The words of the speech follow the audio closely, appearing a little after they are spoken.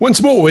Once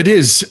more, it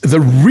is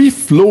the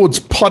Reef Lords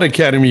Pod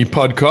Academy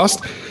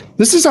podcast.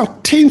 This is our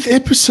 10th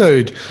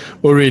episode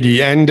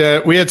already,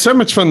 and we had so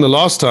much fun the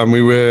last time.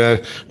 We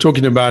were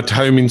talking about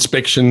home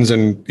inspections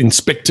and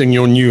inspecting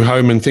your new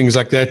home and things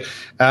like that.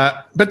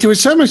 But there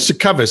was so much to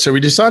cover, so we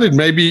decided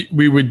maybe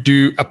we would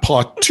do a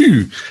part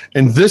two,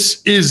 and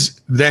this is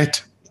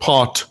that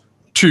part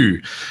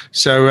two.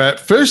 So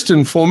first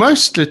and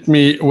foremost, let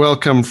me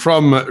welcome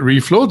from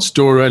Reef Lords,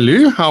 Dora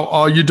Liu. How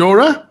are you,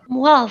 Dora?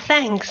 Well,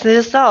 thanks.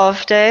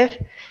 Yourself,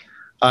 Dave?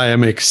 I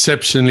am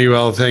exceptionally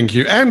well, thank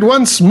you. And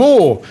once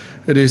more,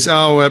 it is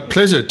our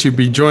pleasure to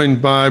be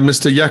joined by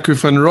Mr. Jaco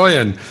van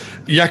Rooyen.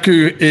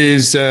 Jaco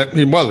is,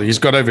 he's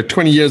got over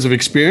 20 years of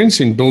experience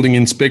in building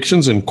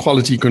inspections and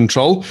quality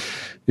control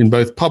in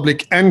both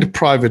public and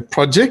private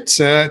projects.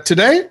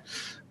 Today,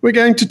 we're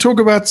going to talk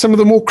about some of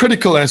the more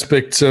critical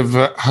aspects of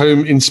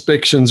home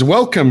inspections.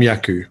 Welcome,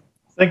 Jaco.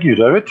 Thank you,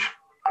 David.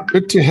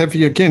 Good to have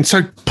you again.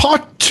 So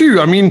part two,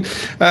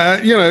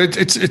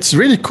 it's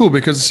really cool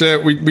because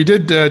we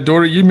did,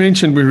 Dora, you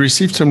mentioned we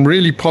received some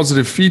really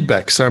positive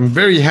feedback. So I'm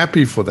very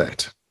happy for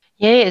that.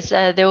 Yes,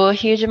 there were a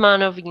huge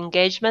amount of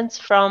engagements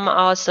from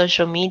our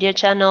social media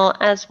channel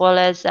as well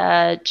as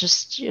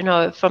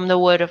from the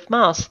word of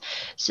mouth.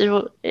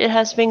 So it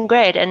has been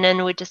great. And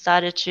then we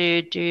decided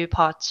to do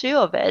part two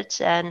of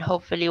it and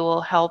hopefully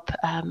will help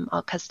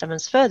our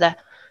customers further.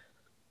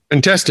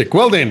 Fantastic.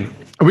 Well, then,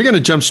 we're going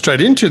to jump straight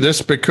into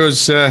this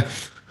because,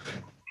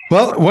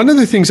 one of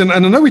the things, and I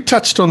know we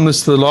touched on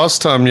this the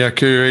last time,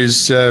 Jaco,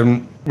 is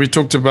we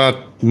talked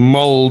about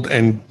mold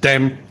and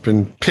damp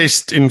and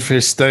pest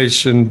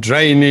infestation,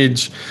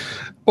 drainage,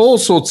 all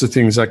sorts of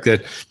things like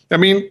that. I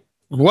mean,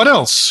 what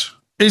else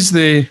is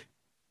there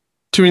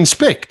to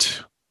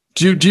inspect?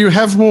 Do you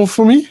have more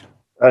for me?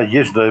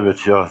 Yes, David.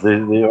 Yeah,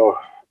 there are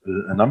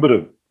a number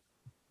of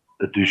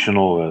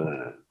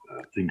additional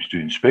things to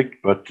inspect,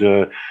 but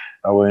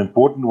our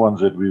important ones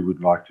that we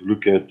would like to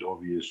look at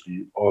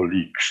obviously are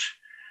leaks.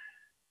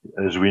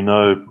 As we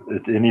know,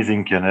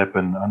 anything can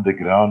happen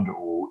underground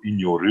or in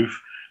your roof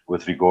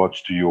with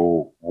regards to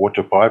your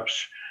water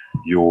pipes,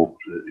 your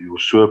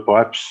sewer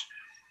pipes,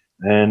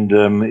 and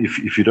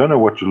if you don't know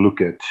what to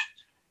look at,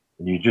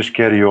 and you just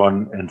carry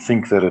on and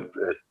think that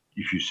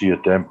if you see a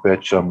damp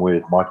patch somewhere,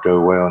 it might go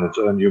away on its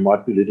own, you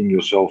might be letting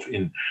yourself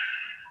in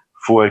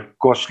for a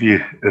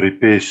costly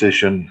repair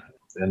session.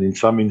 And in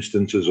some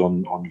instances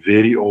on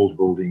very old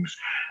buildings,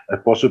 a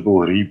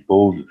possible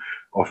rebuild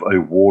of a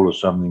wall or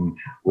something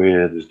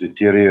where it is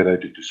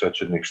deteriorated to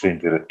such an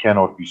extent that it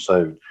cannot be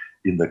saved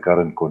in the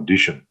current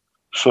condition.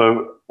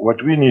 So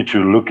what we need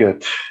to look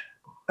at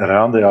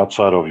around the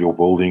outside of your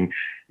building,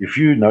 if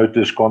you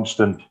notice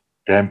constant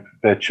damp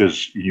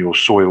patches in your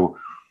soil,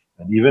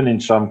 and even in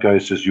some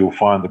cases you'll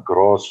find the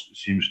grass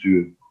seems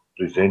to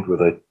present with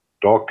a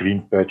dark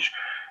green patch,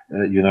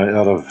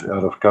 out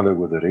of color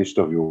with the rest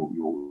of your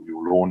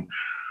lawn,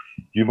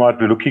 you might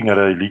be looking at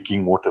a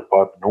leaking water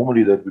pipe.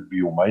 Normally that would be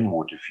your main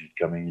water feed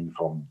coming in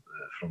from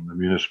the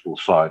municipal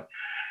side.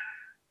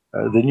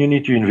 Then you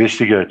need to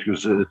investigate,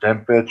 because a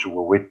damp patch or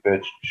a wet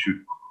patch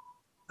should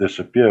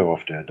disappear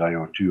after a day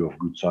or two of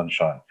good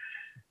sunshine.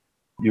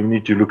 You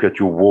need to look at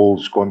your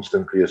walls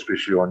constantly,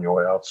 especially on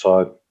your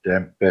outside,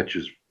 damp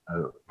patches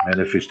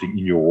manifesting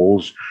in your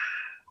walls.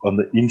 On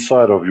the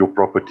inside of your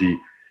property,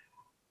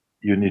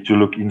 you need to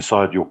look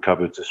inside your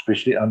cupboards,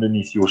 especially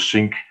underneath your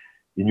sink,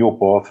 in your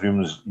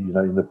bathrooms, in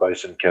the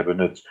basin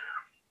cabinets,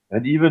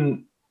 and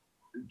even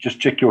just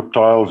check your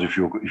tiles. If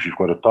you've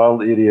got a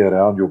tiled area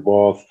around your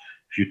bath,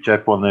 if you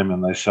tap on them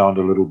and they sound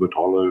a little bit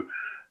hollow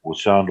or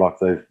sound like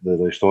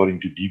they're starting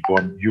to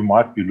debond, you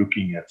might be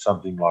looking at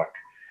something like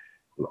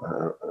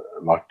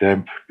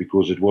damp,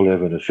 because it will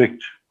have an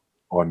effect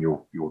on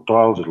your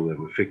tiles. It will have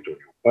an effect on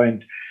your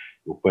paint.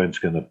 Your paint's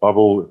going to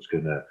bubble. It's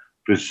going to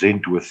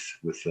present with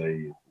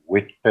a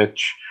wet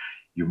patch.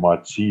 You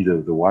might see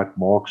the white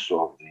marks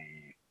of the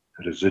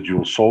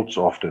residual salts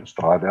after it's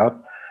dried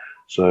out.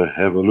 So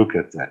have a look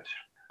at that.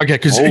 Okay,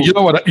 because you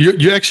know what,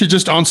 you actually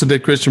just answered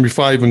that question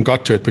before I even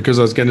got to it, because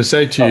I was going to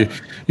say to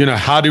you,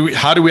 how do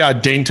we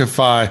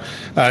identify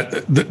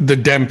the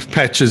damp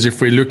patches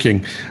if we're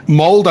looking?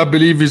 Mold, I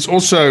believe, is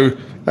also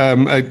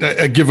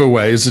a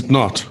giveaway, is it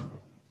not?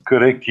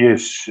 Correct,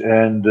 yes.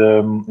 And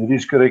it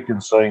is correct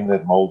in saying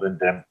that mold and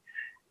damp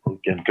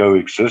can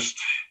coexist,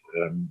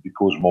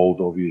 because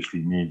mold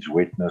obviously needs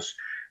wetness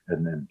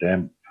and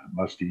damp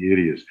musty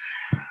areas.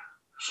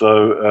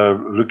 So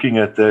looking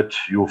at that,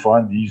 you'll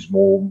find these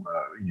more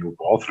in your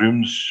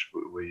bathrooms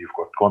where you've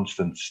got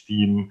constant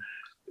steam.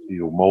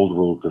 Your mold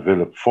will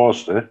develop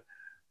faster,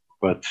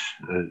 but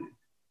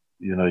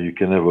you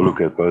can have a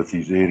look at both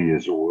these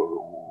areas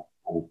or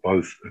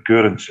both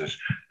occurrences,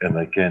 and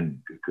they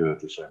can occur at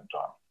the same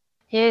time.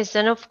 Yes,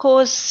 and of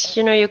course,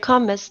 you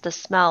can't miss the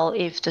smell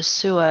if the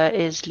sewer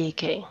is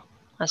leaking,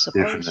 I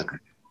suppose.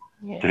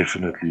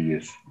 Definitely,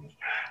 yes.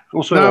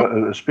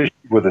 Also, especially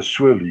with a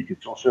sewer leak,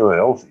 it's also a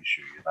health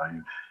issue,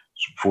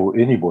 for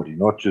anybody,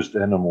 not just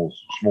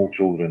animals, small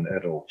children,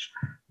 adults.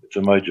 It's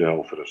a major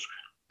health risk.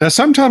 Now,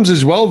 sometimes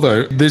as well,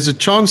 though, there's a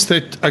chance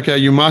that, okay,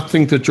 you might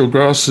think that your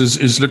grass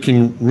is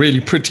looking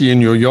really pretty in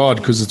your yard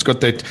because it's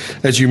got that,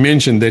 as you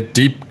mentioned, that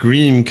deep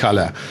green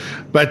color.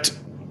 But,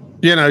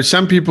 you know,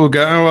 some people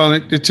go, oh, well,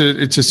 it's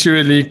a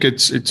cereal leak.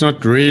 It's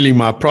not really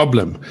my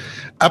problem.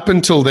 Up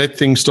until that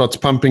thing starts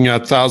pumping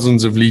out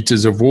thousands of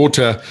liters of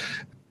water.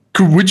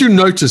 Would you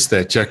notice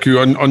that,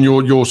 Jaco, on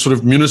your sort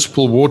of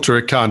municipal water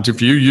account, if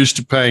you're used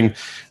to paying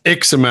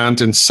X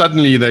amount and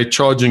suddenly they're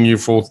charging you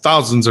for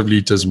thousands of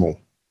liters more?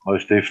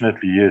 Most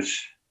definitely, yes.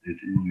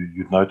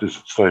 You'd notice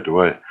it straight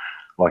away.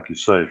 Like you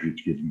say, if you're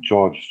getting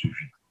charged,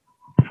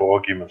 for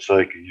argument's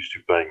sake, you're used to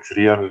paying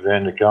 300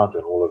 Rand account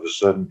and all of a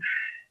sudden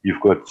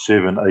you've got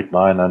 700, 800,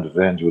 900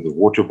 Rand with a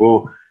water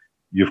bill,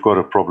 you've got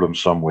a problem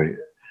somewhere.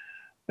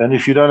 And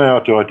if you don't know how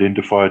to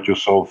identify it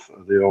yourself,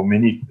 there are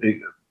many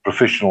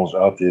professionals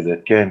out there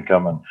that can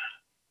come and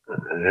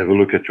have a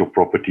look at your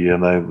property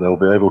and they'll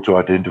be able to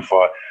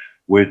identify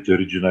where it's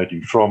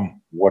originating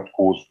from, what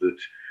caused it,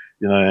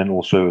 you know, and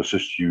also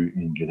assist you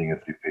in getting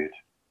it repaired.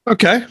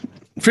 Okay,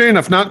 fair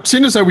enough. Now,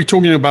 seeing as though we're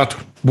talking about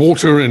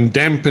water and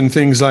damp and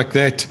things like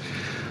that,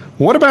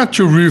 what about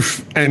your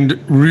roof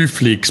and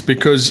roof leaks?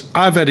 Because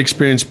I've had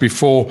experience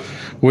before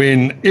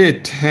when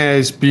it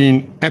has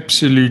been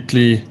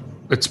absolutely,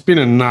 it's been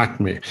a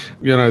nightmare.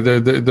 You know,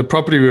 the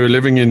property we were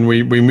living in,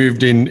 we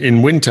moved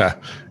in winter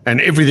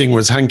and everything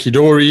was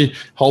hunky-dory.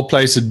 Whole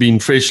place had been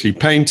freshly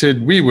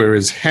painted. We were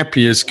as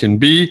happy as can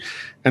be.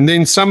 And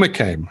then summer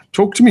came.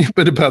 Talk to me a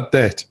bit about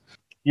that.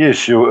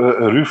 Yes, a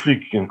roof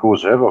leak can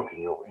cause havoc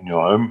in your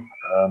home,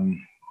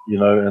 you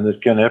know, and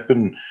it can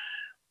happen.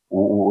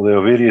 There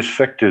are various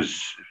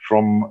factors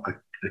from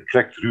a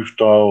cracked roof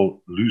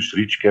tile, loose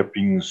reach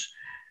cappings,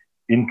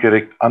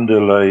 incorrect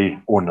underlay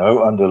or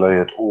no underlay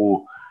at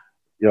all.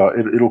 Yeah,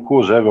 it'll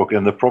cause havoc.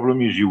 And the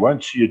problem is you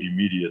won't see it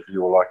immediately,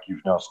 or like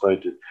you've now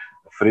stated,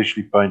 a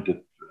freshly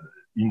painted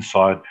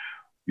inside,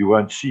 you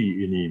won't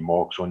see any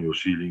marks on your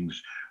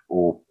ceilings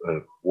or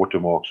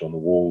water marks on the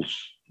walls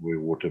where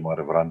water might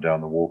have run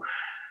down the wall.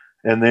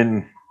 And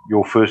then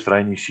your first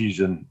rainy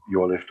season,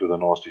 you're left with a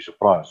nasty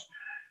surprise.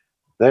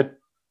 That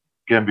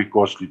can be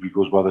costly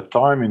because by the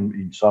time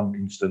in some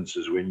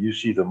instances when you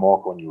see the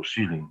mark on your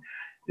ceiling,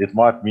 it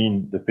might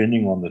mean,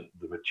 depending on the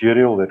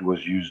material that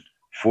was used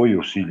for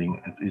your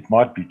ceiling, it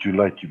might be too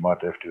late. You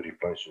might have to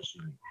replace your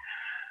ceiling.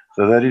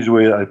 So that is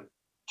where a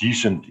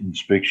decent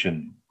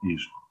inspection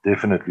is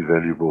definitely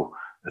valuable,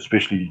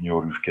 especially in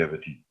your roof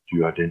cavity,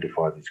 to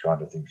identify these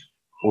kind of things.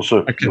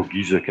 Also, your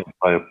geyser can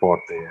play a part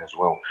there as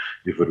well.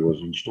 If it was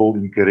installed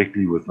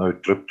incorrectly with no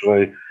drip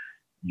tray,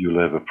 you'll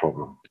have a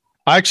problem.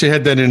 I actually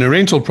had that in a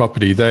rental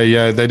property.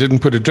 They didn't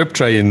put a drip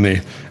tray in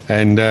there,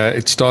 and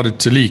it started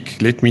to leak.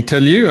 Let me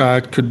tell you, I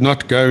could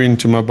not go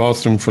into my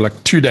bathroom for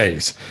like 2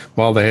 days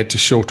while they had to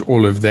sort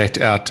all of that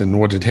out and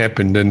what had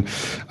happened. And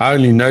I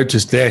only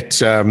noticed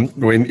that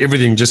when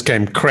everything just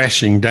came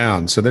crashing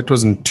down. So that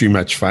wasn't too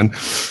much fun.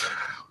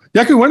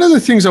 Jaco, one of the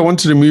things I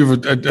wanted to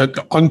move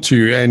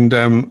onto, and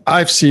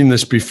I've seen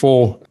this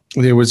before.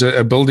 There was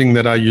a building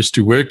that I used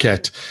to work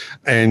at,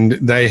 and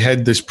they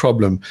had this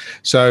problem.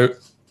 So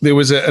there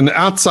was an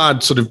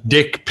outside sort of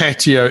deck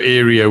patio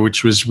area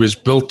which was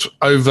built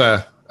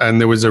over,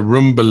 and there was a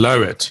room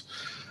below it.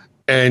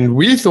 And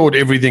we thought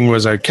everything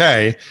was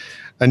okay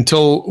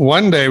until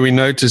one day we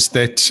noticed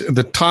that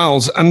the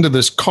tiles under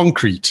this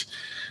concrete,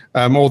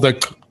 or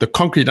the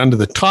concrete under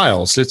the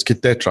tiles, let's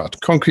get that right,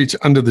 concrete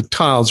under the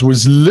tiles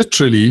was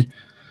literally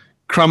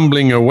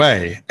crumbling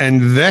away.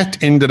 And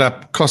that ended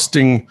up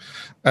costing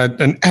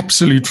an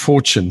absolute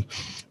fortune.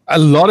 A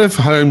lot of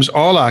homes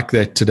are like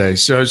that today.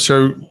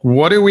 So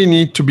what do we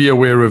need to be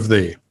aware of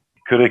there?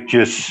 Correct,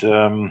 yes.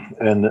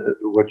 And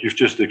what you've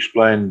just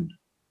explained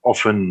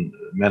often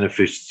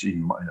manifests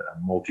in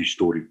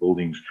multi-story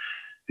buildings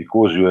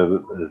because you have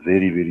a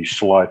very, very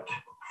slight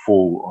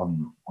fall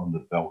on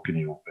the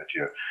balcony or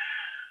patio.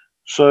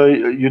 So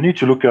you need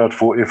to look out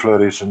for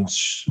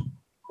efflorescence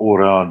all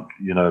around,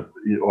 you know,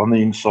 on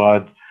the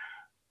inside,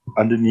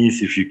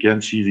 underneath, if you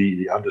can see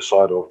the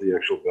underside of the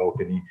actual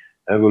balcony.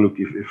 Have a look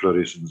if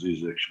efflorescence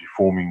is actually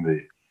forming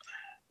there.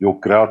 Your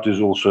grout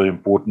is also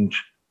important.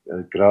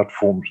 Grout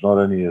forms not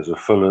only as a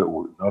filler,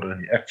 or not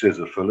only acts as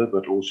a filler,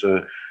 but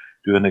also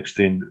to an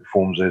extent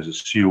forms as a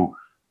seal,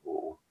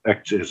 or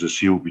acts as a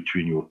seal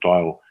between your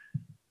tile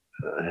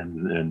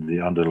and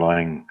the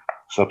underlying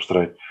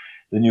substrate.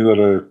 Then you've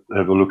got to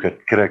have a look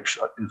at cracks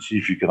and see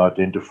if you can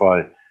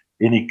identify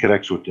any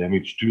cracks or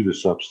damage to the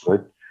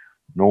substrate.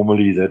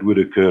 Normally that would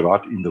occur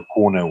right in the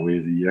corner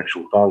where the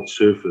actual tile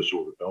surface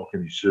or the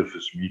balcony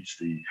surface meets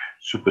the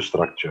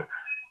superstructure.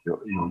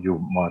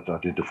 You might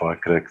identify a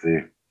crack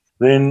there.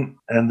 Then,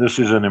 and this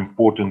is an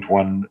important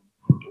one,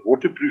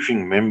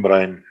 waterproofing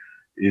membrane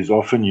is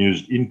often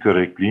used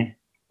incorrectly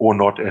or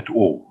not at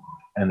all,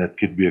 and that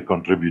could be a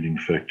contributing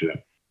factor.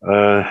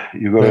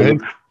 You've got to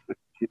look,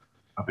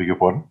 I beg your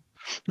pardon?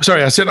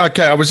 Sorry, I said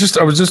okay. I was just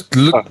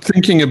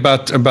thinking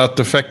about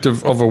the fact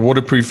of a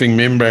waterproofing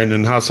membrane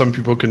and how some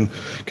people can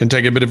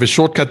take a bit of a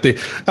shortcut there.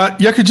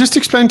 Jaco, just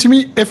explain to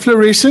me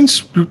efflorescence.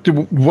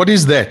 What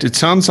is that? It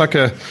sounds like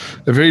a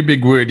very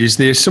big word. Is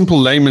there a simple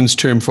layman's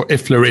term for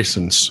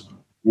efflorescence?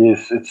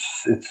 Yes,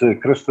 it's a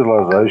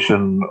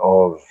crystallization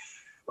of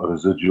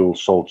residual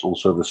salts,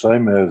 also the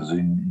same as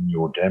in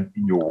your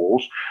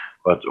walls,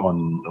 but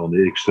on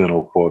the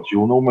external parts.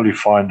 You'll normally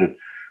find it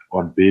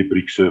on bare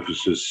brick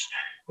surfaces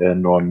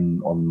and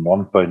on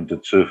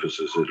non-painted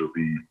surfaces. It'll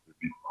be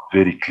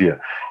very clear.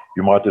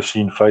 You might have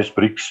seen face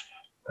bricks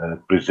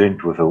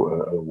present with a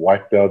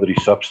white powdery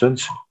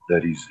substance.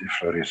 That is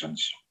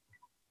efflorescence.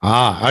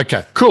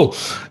 Okay, cool.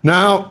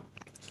 Now,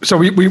 so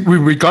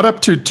we got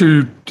up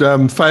to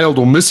failed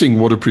or missing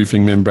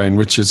waterproofing membrane,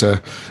 which is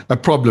a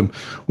problem.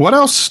 What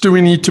else do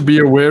we need to be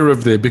aware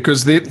of there?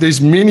 Because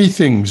there's many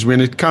things when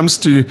it comes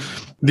to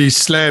these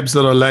slabs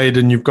that are laid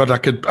and you've got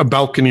like a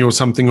balcony or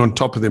something on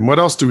top of them. What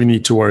else do we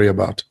need to worry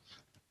about?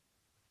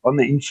 On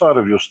the inside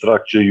of your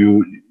structure,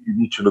 you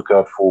need to look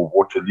out for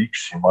water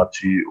leaks. You might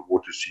see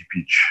water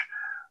seepage,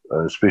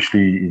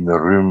 especially in the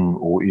room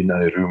or in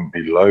a room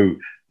below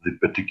the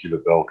particular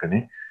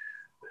balcony.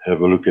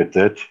 Have a look at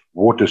that.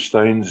 Water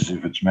stains,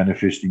 if it's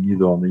manifesting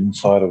either on the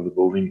inside of the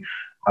building,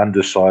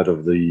 underside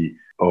of the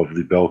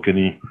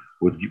balcony,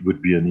 would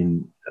be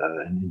an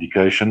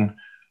indication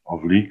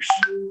of leaks.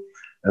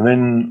 And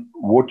then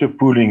water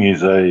pooling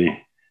is a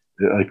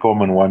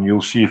common one.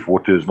 You'll see if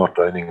water is not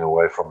draining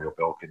away from your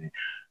balcony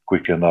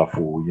quick enough,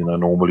 or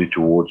normally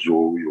towards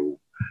your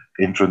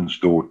entrance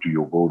door to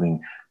your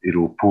building,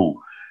 it'll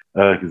pool.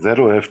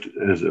 That'll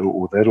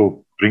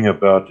bring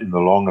about in the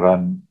long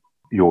run.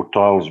 Your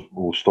tiles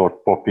will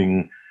start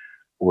popping,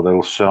 or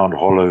they'll sound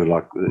hollow,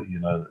 like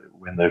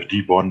when they've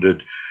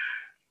debonded,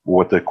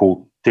 what they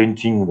call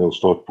tenting. They'll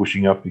start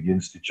pushing up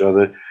against each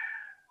other,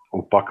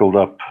 or buckled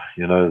up,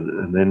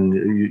 and then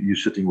you're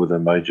sitting with a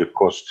major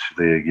cost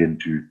there again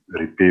to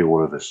repair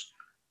all of this.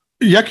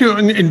 Jaco,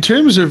 in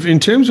terms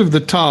of the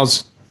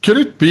tiles, could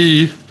it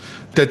be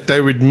that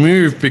they would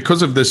move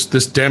because of this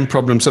damp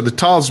problem? So the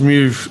tiles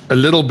move a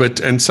little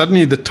bit, and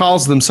suddenly the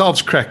tiles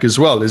themselves crack as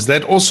well. Is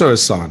that also a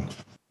sign?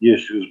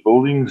 Yes, because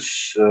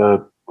buildings, they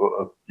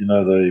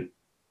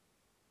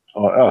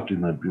are out.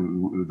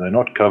 They're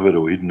not covered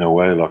or hidden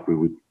away like we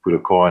would put a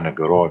car in a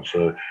garage.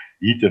 So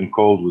heat and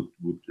cold,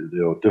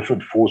 there are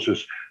different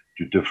forces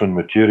to different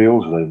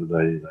materials.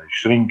 They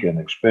shrink and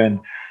expand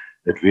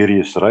at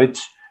various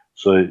rates.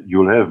 So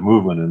you'll have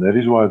movement, and that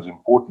is why it's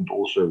important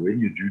also when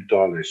you do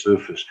tile a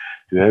surface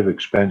to have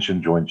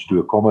expansion joints to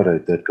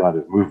accommodate that kind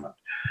of movement.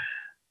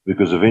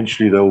 Because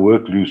eventually they'll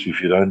work loose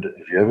if you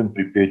haven't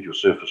prepared your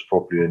surface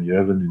properly and you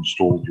haven't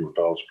installed your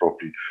tiles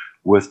properly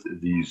with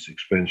these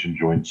expansion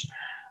joints.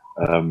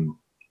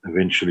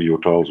 Eventually your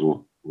tiles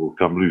will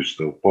come loose.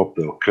 They'll pop,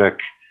 they'll crack,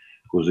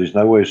 because there's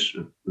no way,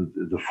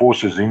 the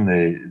forces in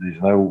there,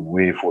 there's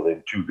nowhere for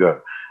them to go.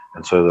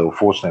 And so they'll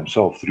force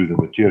themselves through the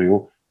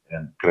material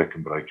and crack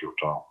and break your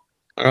tile.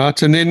 All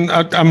right, and then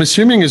I'm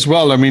assuming as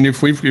well, I mean,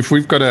 if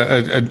we've got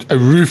a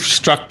roof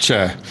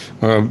structure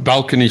or a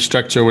balcony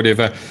structure or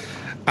whatever,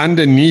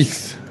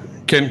 underneath,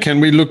 can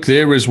we look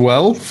there as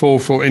well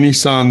for any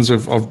signs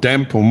of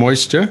damp or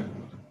moisture?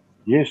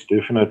 Yes,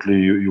 definitely.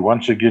 You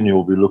once again,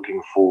 you'll be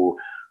looking for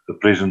the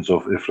presence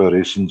of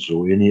efflorescence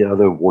or any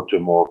other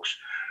watermarks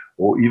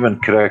or even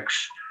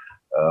cracks.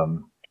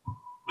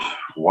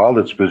 While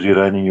it's busy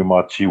raining, you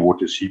might see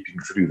water seeping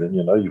through. Then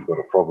you've got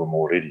a problem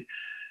already.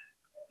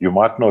 You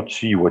might not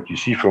see what you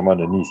see from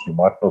underneath. You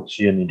might not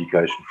see an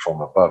indication from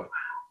above,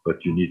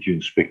 but you need to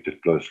inspect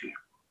it closely.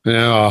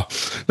 Yeah.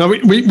 Now,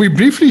 we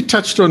briefly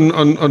touched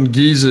on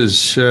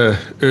geysers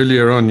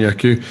earlier on,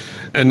 Jaco,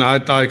 and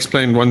I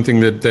explained one thing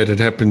that had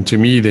happened to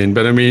me then.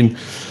 But I mean,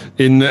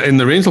 in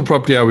the rental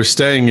property I was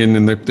staying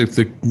in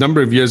the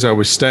number of years I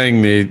was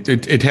staying there,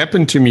 it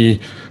happened to me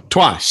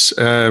twice.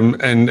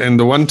 And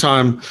the one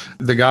time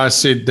the guy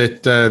said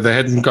that they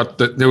hadn't got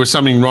there was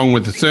something wrong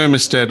with the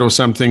thermostat or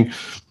something,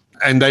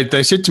 and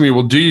they said to me,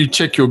 "Well, do you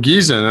check your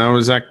geyser?" And I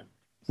was like,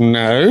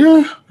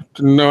 No,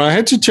 I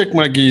had to check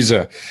my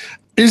geyser.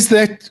 Is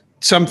that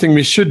something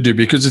we should do?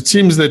 Because it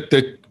seems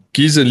that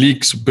geyser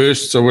leaks,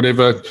 bursts or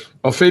whatever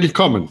are fairly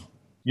common.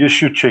 You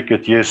should check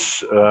it,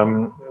 yes.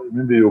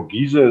 Remember, your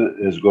geyser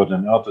has got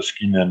an outer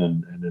skin and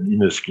an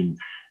inner skin.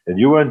 And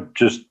you won't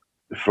just,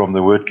 from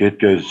the word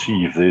get-go,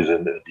 see if there's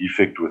a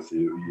defect with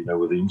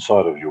the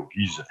inside of your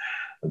geyser.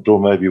 Until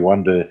maybe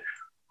one day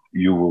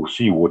you will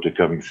see water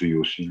coming through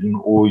your ceiling,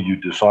 or you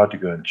decide to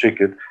go and check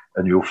it,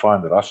 and you'll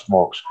find rust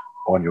marks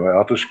on your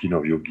outer skin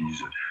of your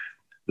geyser.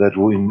 That's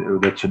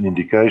an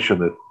indication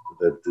that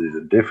there's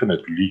a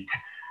definite leak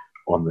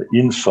on the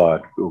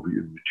inside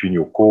between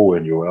your core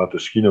and your outer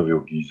skin of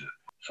your geyser.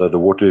 So the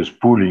water is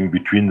pooling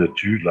between the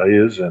two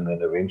layers, and then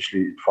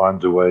eventually it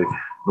finds a way,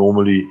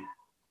 normally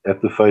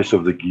at the face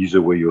of the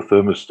geyser where your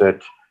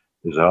thermostat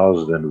is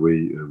housed and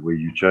where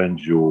you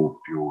change your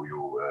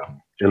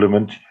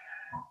element.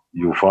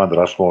 You'll find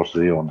rust marks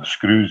there on the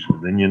screws,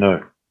 and then you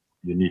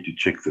need to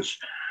check this.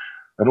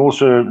 And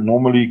also,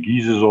 normally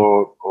geysers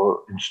are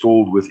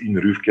installed within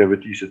roof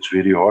cavities. It's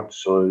very hot,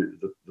 so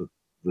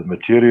the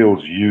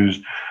materials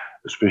used,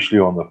 especially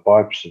on the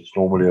pipes, it's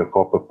normally a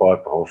copper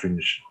pipe, 1/2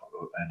 inch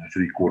and a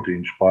 3/4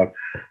 inch pipe.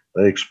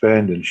 They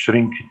expand and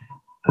shrink.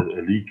 A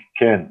leak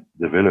can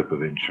develop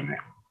eventually.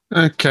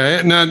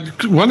 Okay. Now,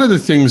 one of the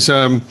things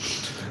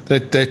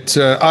that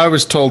I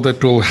was told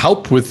that will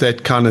help with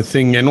that kind of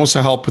thing and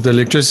also help with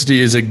electricity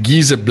is a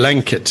geyser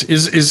blanket.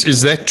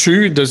 Is that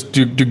true?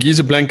 Do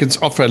geyser blankets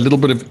offer a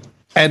little bit of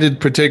added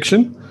protection?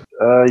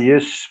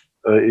 Yes,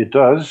 it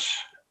does.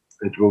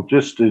 It will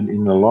just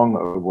in the long,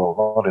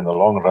 well, not in the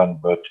long run,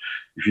 but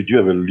if you do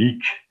have a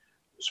leak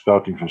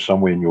spouting from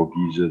somewhere in your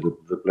geyser,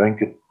 the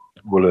blanket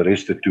will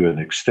arrest it to an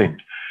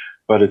extent.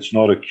 But it's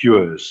not a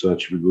cure as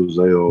such, because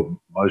they are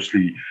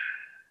mostly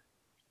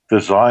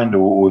designed,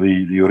 or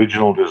the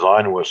original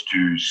design was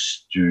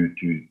to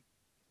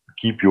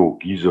keep your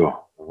geyser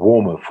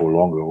warmer for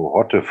longer or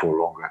hotter for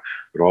longer,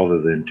 rather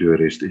than to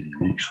arrest any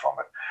leaks from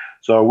it.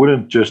 So I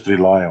wouldn't just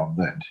rely on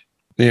that.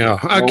 Yeah,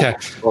 okay.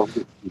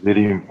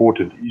 Very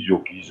important is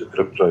your geyser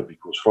drip tray,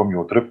 because from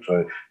your drip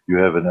tray you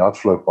have an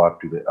outflow pipe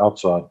to the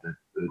outside that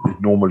it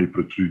normally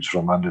protrudes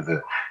from under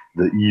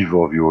the eave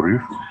of your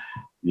roof.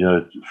 You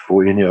know,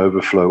 for any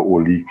overflow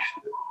or leak,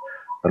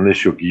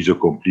 unless your geyser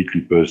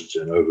completely bursts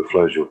and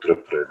overflows your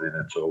drip tray, then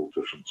it's a whole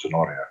different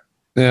scenario.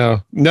 Yeah.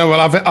 No, well,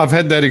 I've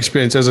had that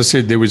experience. As I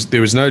said, there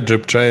was no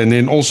drip tray, and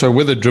then also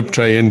with a drip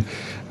tray in,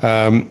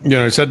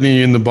 suddenly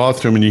you're in the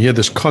bathroom and you hear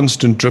this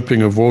constant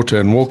dripping of water,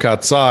 and walk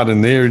outside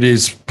and there it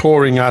is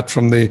pouring out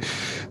from the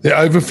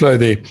overflow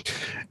there.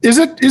 Is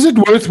it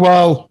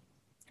worthwhile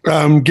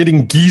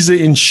getting geyser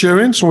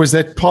insurance, or is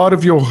that part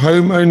of your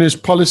homeowner's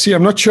policy?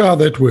 I'm not sure how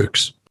that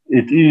works.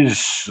 It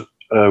is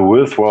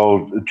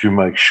worthwhile to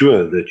make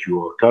sure that you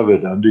are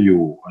covered under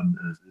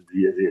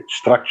the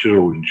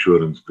structural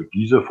insurance. The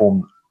geyser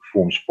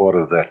forms part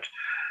of that,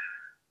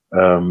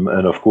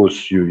 and of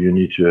course you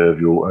need to have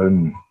your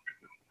own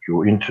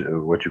your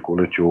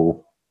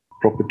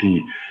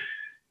property,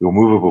 your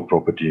movable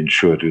property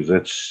insured. Because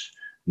that's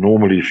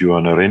normally, if you're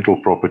on a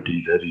rental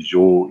property, that is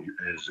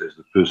as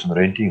the person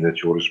renting,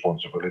 that's your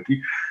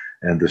responsibility,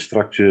 and the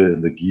structure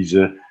and the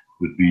geyser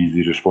would be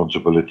the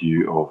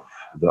responsibility of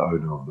the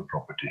owner of the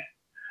property.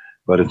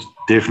 But it's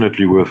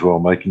definitely worthwhile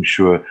making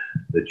sure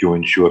that your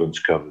insurance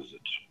covers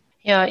it.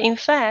 Yeah, in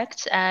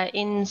fact,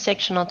 in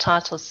sectional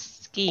title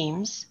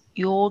schemes,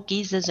 your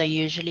geysers are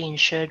usually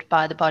insured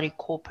by the body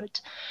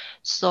corporate.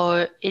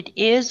 So it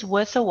is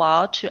worth a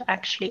while to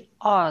actually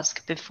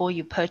ask before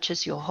you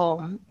purchase your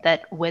home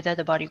that whether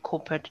the body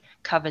corporate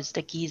covers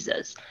the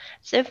geysers.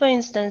 Say, for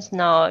instance,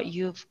 now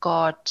you've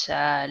got,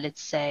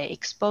 let's say,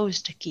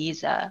 exposed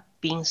geyser,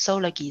 being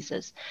solar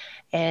geysers.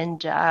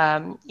 And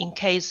in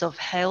case of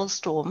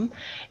hailstorm,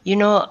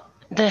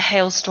 the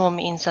hailstorm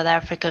in South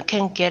Africa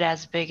can get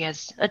as big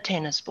as a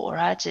tennis ball,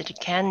 right? It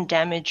can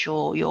damage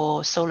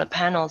your solar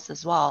panels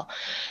as well.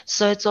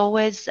 So it's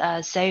always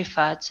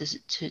safer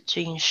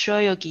to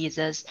insure your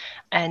geysers,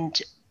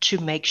 and to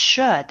make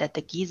sure that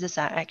the geysers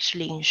are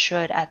actually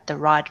insured at the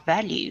right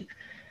value,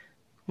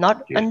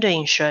 not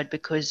underinsured,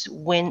 because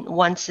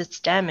once it's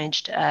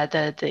damaged,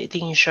 the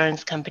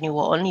insurance company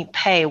will only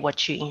pay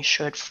what you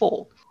insured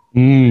for.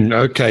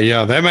 Okay,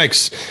 yeah, that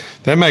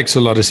makes a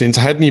lot of sense.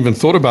 I hadn't even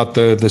thought about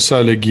the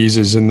solar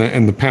geysers and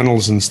the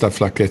panels and stuff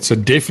like that. So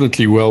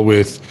definitely well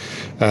worth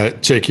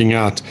checking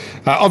out.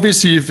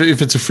 Obviously,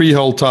 if it's a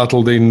freehold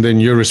title, then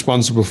you're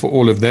responsible for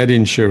all of that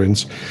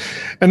insurance.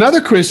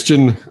 Another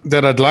question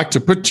that I'd like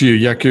to put to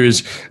you, Jaco,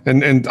 is,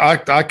 and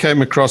I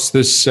came across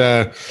this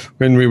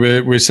when we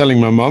were selling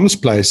my mom's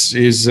place,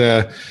 is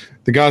the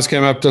guys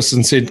came up to us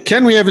and said,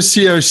 "Can we have a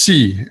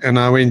COC?" And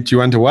I went, "You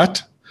want a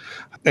what?"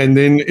 And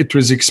then it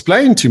was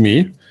explained to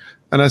me,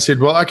 and I said,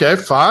 "Well, okay,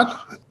 fine."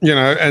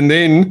 And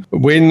then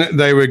when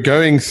they were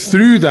going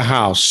through the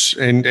house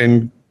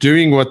and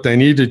doing what they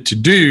needed to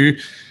do,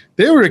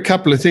 there were a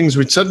couple of things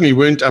which suddenly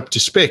weren't up to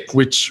spec,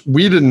 which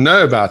we didn't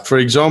know about. For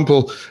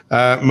example,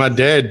 my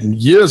dad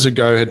years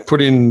ago had put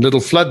in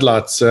little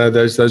floodlights,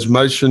 those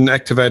motion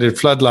activated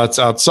floodlights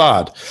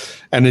outside,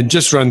 and had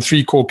just run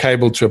 3-core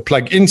cable to a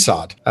plug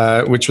inside,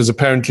 which was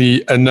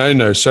apparently a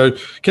no-no. So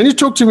can you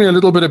talk to me a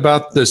little bit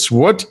about this?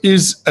 What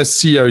is a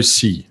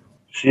COC?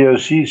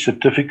 COC,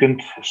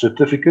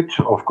 certificate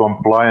of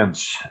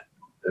compliance.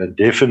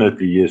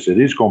 Definitely, yes, it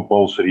is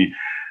compulsory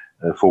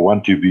for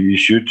one to be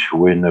issued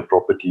when a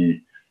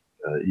property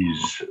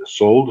is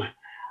sold.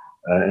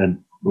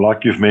 And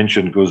like you've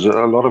mentioned, because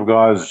a lot of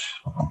guys,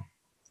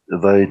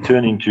 they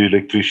turn into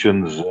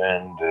electricians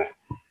and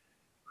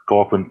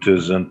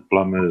carpenters and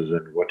plumbers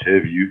and what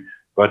have you,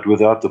 but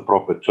without the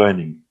proper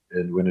training.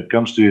 And when it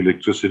comes to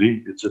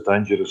electricity, it's a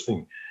dangerous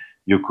thing.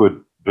 You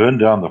could burn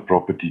down the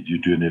property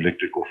due to an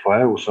electrical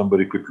fire, or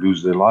somebody could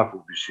lose their life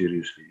or be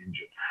seriously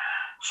injured.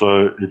 So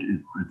it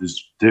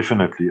is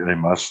definitely a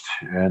must,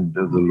 and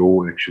the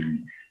law actually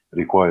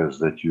requires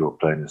that you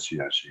obtain a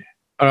COC.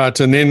 All right,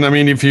 and then I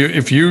mean,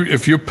 if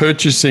you're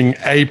purchasing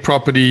a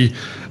property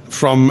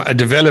from a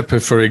developer,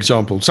 for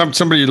example,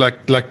 somebody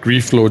like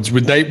Reef Lords,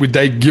 would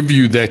they give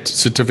you that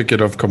certificate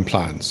of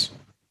compliance?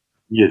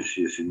 Yes.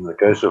 In the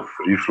case of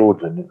Reef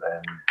Lords, and it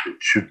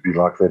should be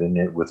like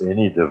that with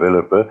any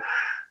developer,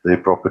 their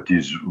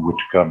properties would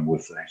come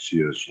with a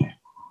COC.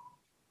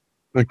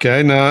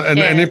 Okay, now, and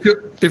if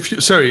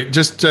you sorry,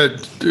 just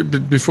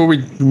before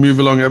we move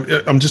along,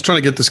 I'm just trying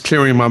to get this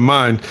clear in my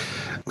mind.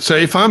 So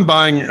if I'm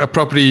buying a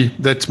property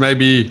that's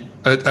maybe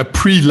a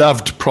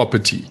pre-loved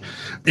property,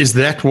 is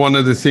that one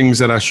of the things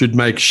that I should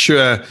make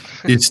sure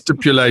is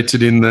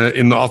stipulated in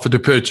the offer to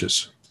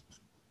purchase?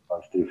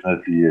 Most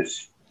definitely,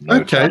 yes.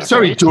 Okay,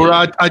 sorry,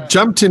 Dora, I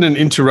jumped in and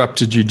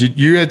interrupted you. Did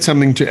you had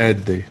something to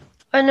add there?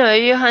 Oh, no,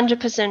 you're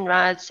 100%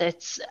 right.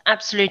 It's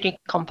absolutely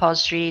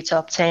compulsory to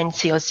obtain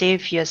COC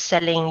if you're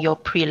selling your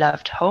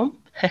pre-loved home,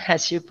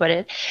 as you put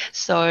it.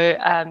 So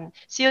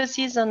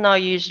COCs are now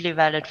usually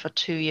valid for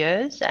 2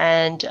 years,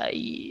 and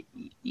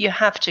you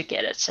have to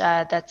get it.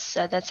 That's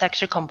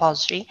actually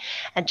compulsory,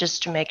 and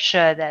just to make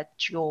sure that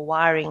your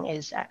wiring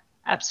is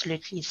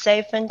absolutely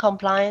safe and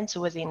compliant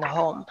within the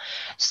home.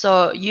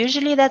 So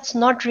usually that's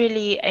not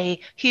really a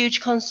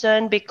huge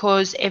concern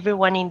because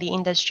everyone in the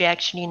industry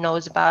actually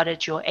knows about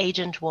it. Your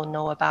agent will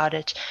know about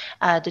it.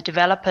 The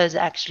developers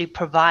actually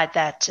provide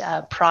that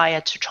prior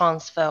to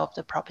transfer of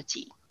the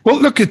property. Well,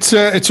 look,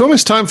 it's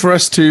almost time for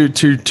us to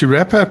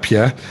wrap up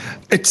here.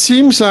 It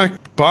seems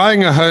like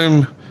buying a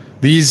home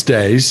these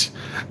days,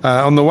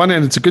 on the one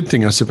hand, it's a good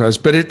thing, I suppose,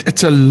 but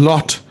it's a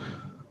lot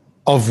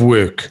of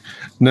work.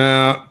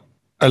 Now,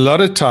 a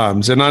lot of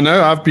times, and I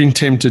know I've been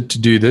tempted to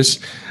do this,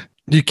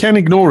 you can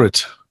ignore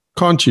it,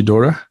 can't you,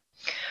 Dora?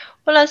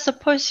 Well, I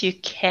suppose you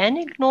can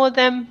ignore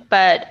them,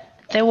 but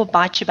they will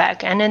bite you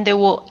back, and then they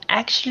will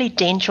actually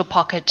dent your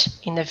pocket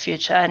in the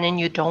future, and then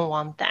you don't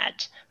want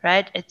that,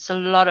 right? It's a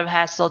lot of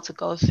hassle to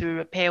go through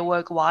repair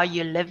work while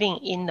you're living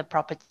in the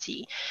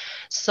property.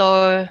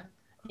 So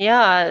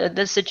yeah,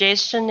 the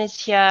suggestion is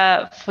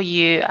here for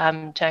you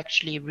to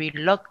actually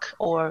relook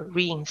or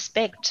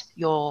re-inspect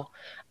your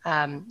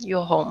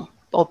home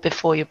or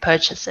before you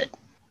purchase it.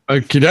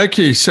 Okie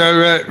dokie.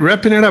 So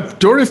wrapping it up,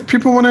 Dora, if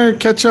people want to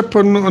catch up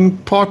on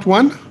part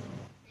 1,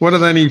 what do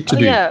they need to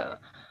do? Yeah.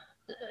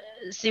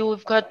 See,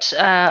 we've got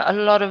a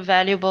lot of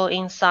valuable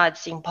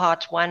insights in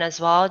part 1 as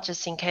well,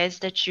 just in case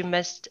that you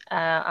missed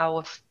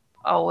our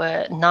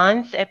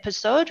 9th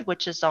episode,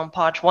 which is on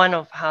part 1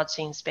 of how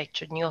to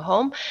inspect your new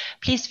home.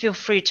 Please feel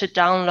free to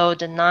download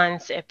the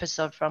 9th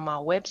episode from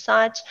our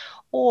website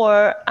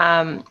or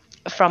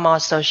from our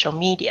social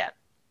media.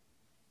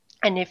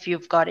 And if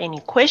you've got any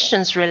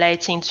questions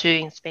relating to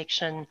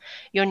inspection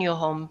your new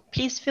home,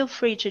 please feel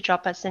free to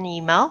drop us an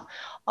email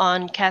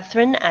on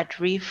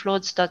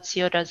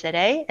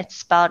Catherine@reeflords.co.za. It's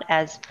spelled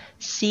as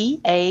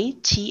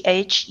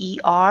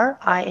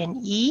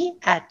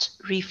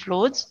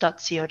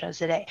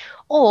CATHERINE@reeflords.co.za.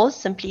 Or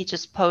simply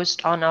just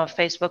post on our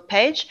Facebook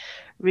page,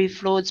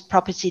 Reef Lords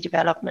Property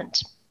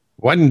Development.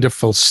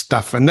 Wonderful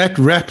stuff. And that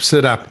wraps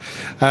it up.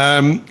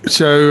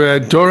 So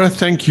Dora,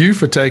 thank you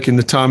for taking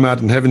the time out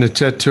and having a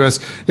chat to us.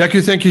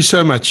 Jaco, thank you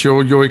so much.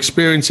 Your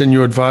experience and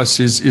your advice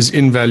is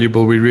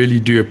invaluable. We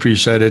really do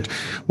appreciate it.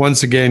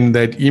 Once again,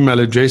 that email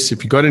address,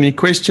 if you've got any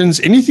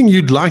questions, anything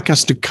you'd like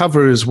us to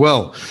cover as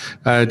well,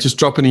 just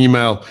drop an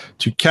email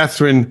to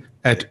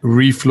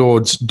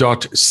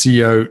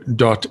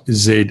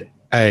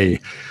Catherine@reeflords.co.za.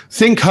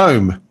 Think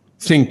home.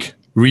 Think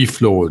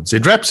Reef Lords.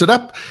 It wraps it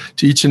up.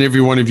 To each and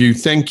every one of you,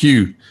 thank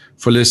you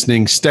for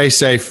listening. Stay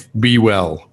safe. Be well.